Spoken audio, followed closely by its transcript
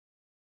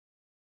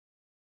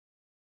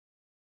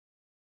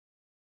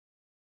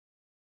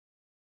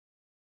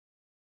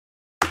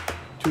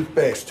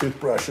Toothpaste,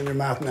 toothbrush in your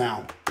mouth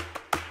now.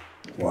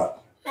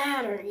 What?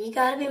 Matter. You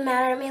gotta be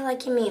mad at me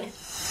like you mean it.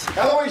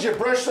 Eloise, you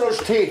brush those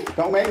teeth.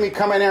 Don't make me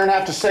come in here and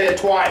have to say it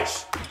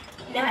twice.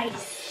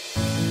 Nice.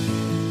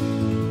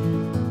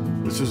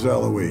 This is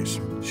Eloise.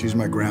 She's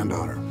my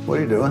granddaughter. What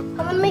are you doing?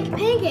 I'm gonna make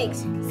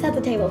pancakes. Set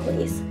the table,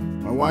 please.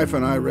 My wife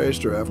and I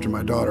raised her after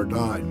my daughter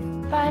died.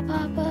 Bye,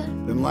 Papa.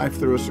 Then life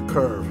threw us a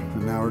curve,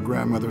 and now her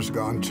grandmother's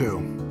gone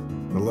too.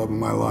 The love of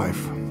my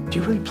life. Do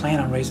you really plan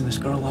on raising this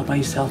girl all by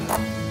yourself?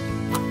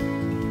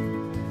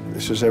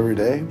 This is every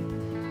day?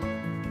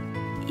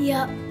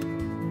 Yep.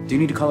 Do you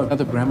need to call her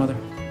other grandmother?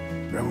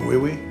 Grandma Wee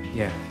Wee?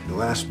 Yeah. The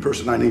last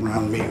person I need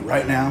around me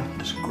right now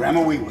is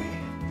Grandma Wee Wee.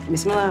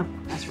 Miss Miller,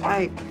 that's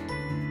right.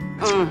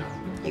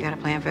 You got a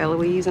plan for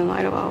Eloise in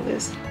light of all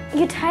this?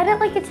 You tied it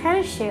like a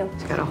tennis shoe.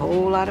 She's got a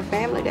whole lot of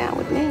family down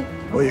with me.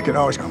 Well, you can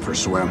always come for a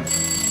swim.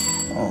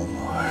 Oh,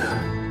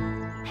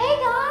 Lord. Hey,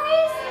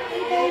 guys!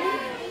 Hey, baby.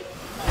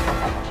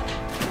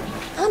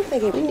 I'm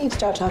thinking we need to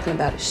start talking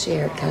about a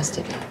shared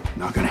custody.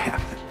 Not gonna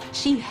happen.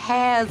 She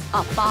has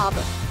a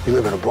father. You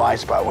live in a blind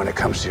spot when it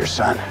comes to your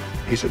son.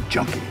 He's a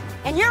junkie.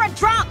 And you're a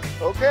drunk!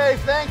 Okay,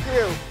 thank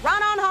you.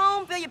 Run on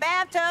home, fill your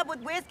bathtub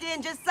with whiskey,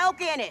 and just soak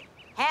in it.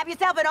 Have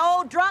yourself an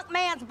old drunk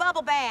man's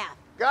bubble bath.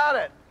 Got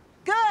it.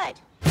 Good.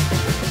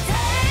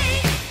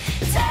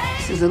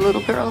 This is a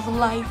little girl's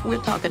life we're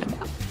talking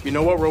about. You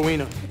know what,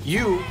 Rowena?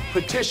 You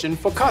petitioned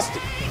for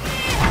custody.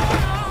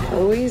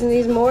 Louise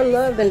needs more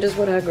love than just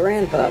what her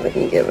grandfather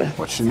can give her.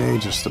 What she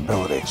needs is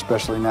stability,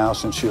 especially now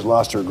since she's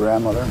lost her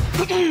grandmother.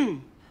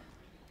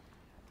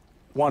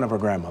 One of her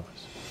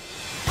grandmothers.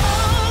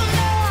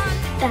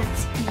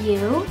 That's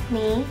you,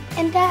 me,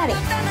 and Daddy.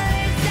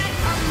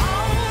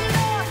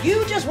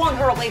 You just want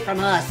her away from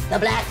us, the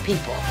black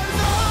people.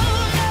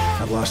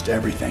 I've lost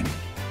everything.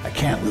 I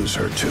can't lose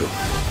her, too.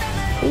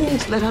 We need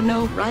to let her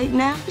know right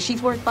now that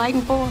she's worth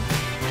fighting for.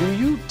 Do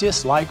you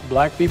dislike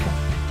black people?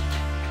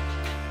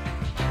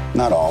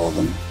 Not all of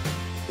them.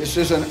 This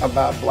isn't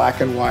about black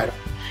and white.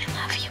 I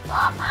love you,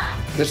 Mama.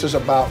 This is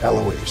about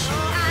Eloise.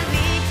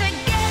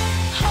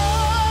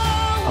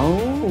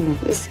 Oh,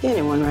 this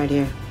skinny one right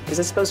here. Is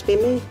it supposed to be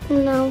me?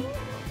 No.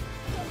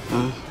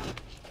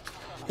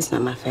 It's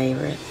not my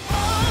favorite.